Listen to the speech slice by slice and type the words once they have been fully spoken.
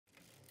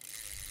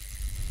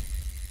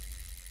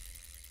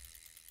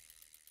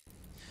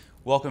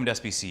Welcome to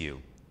SBCU.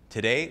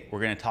 Today, we're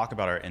going to talk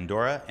about our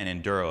Andorra and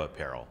Enduro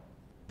apparel.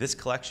 This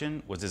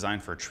collection was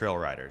designed for trail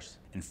riders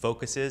and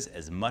focuses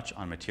as much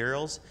on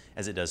materials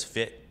as it does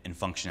fit and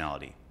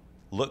functionality.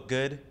 Look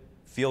good,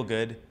 feel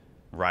good,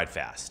 ride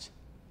fast.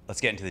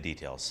 Let's get into the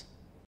details.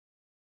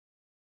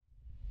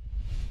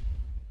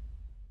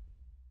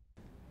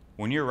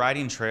 When you're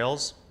riding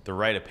trails, the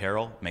right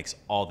apparel makes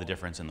all the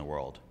difference in the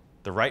world.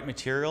 The right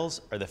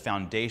materials are the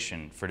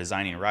foundation for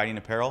designing riding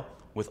apparel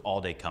with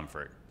all-day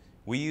comfort.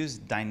 We use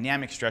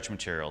dynamic stretch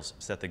materials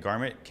so that the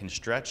garment can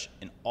stretch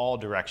in all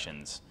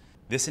directions.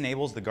 This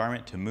enables the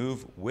garment to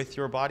move with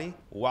your body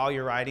while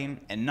you're riding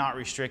and not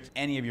restrict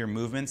any of your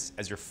movements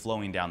as you're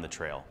flowing down the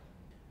trail.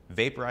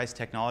 Vaporized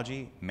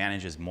technology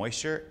manages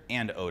moisture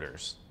and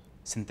odors.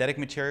 Synthetic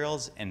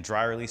materials and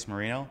dry release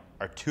merino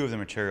are two of the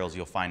materials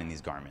you'll find in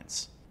these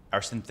garments.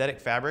 Our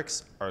synthetic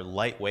fabrics are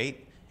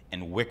lightweight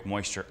and wick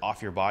moisture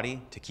off your body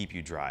to keep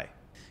you dry.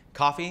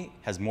 Coffee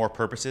has more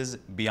purposes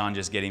beyond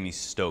just getting me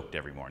stoked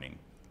every morning.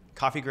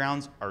 Coffee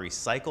grounds are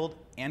recycled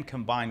and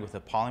combined with a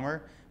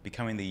polymer,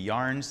 becoming the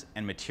yarns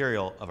and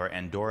material of our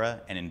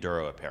Andorra and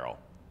Enduro apparel.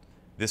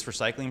 This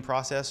recycling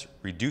process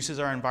reduces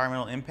our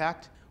environmental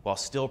impact while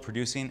still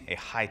producing a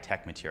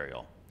high-tech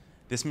material.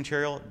 This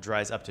material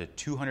dries up to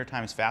 200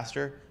 times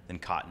faster than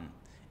cotton,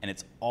 and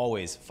it's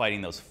always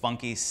fighting those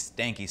funky,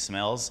 stanky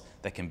smells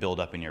that can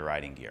build up in your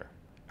riding gear.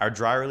 Our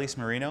dry release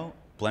merino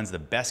blends the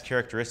best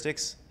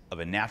characteristics of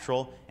a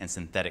natural and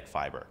synthetic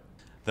fiber.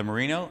 The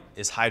merino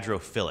is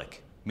hydrophilic,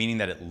 meaning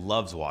that it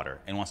loves water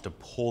and wants to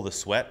pull the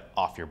sweat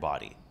off your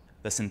body.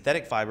 The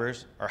synthetic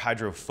fibers are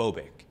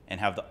hydrophobic and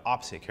have the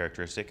opposite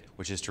characteristic,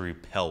 which is to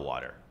repel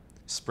water.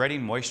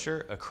 Spreading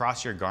moisture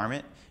across your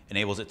garment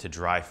enables it to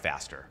dry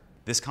faster.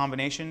 This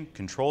combination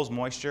controls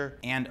moisture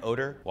and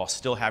odor while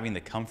still having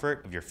the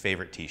comfort of your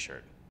favorite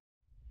t-shirt.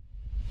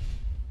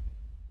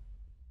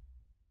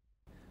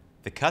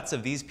 The cuts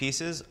of these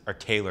pieces are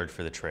tailored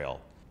for the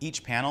trail.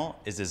 Each panel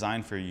is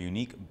designed for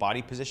unique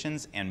body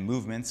positions and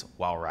movements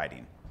while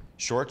riding.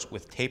 Shorts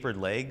with tapered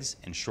legs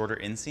and shorter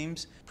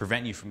inseams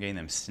prevent you from getting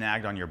them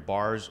snagged on your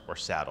bars or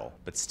saddle,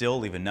 but still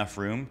leave enough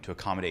room to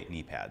accommodate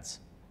knee pads.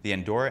 The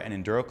Andorra and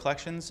Enduro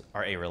collections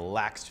are a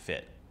relaxed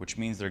fit, which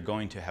means they're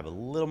going to have a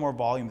little more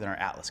volume than our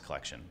Atlas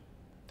collection.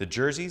 The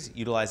jerseys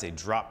utilize a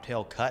drop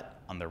tail cut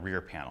on the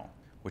rear panel,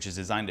 which is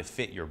designed to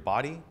fit your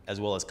body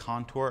as well as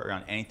contour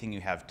around anything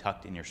you have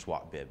tucked in your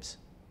swap bibs.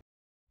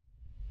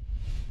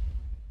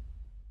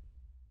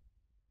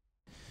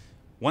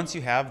 Once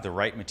you have the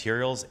right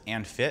materials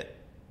and fit,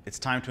 it's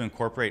time to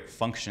incorporate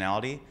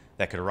functionality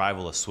that could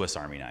rival a Swiss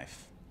Army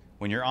knife.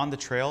 When you're on the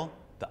trail,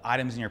 the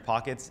items in your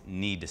pockets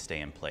need to stay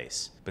in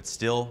place, but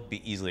still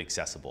be easily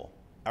accessible.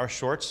 Our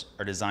shorts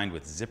are designed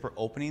with zipper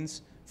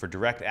openings for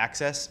direct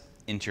access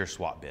into your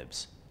swap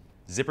bibs.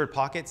 Zippered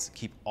pockets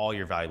keep all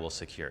your valuables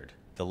secured.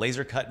 The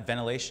laser-cut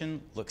ventilation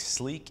looks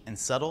sleek and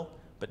subtle,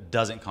 but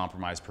doesn't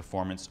compromise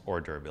performance or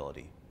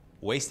durability.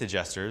 Waist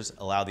adjusters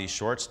allow these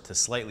shorts to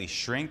slightly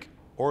shrink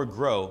or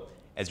grow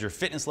as your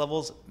fitness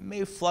levels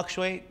may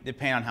fluctuate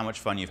depending on how much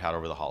fun you've had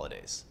over the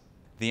holidays.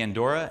 The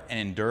Andorra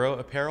and Enduro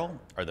apparel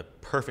are the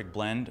perfect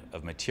blend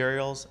of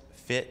materials,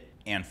 fit,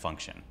 and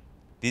function.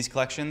 These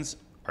collections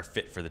are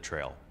fit for the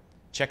trail.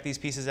 Check these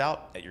pieces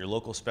out at your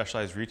local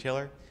Specialzied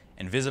retailer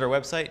and visit our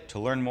website to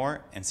learn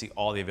more and see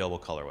all the available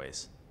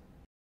colorways.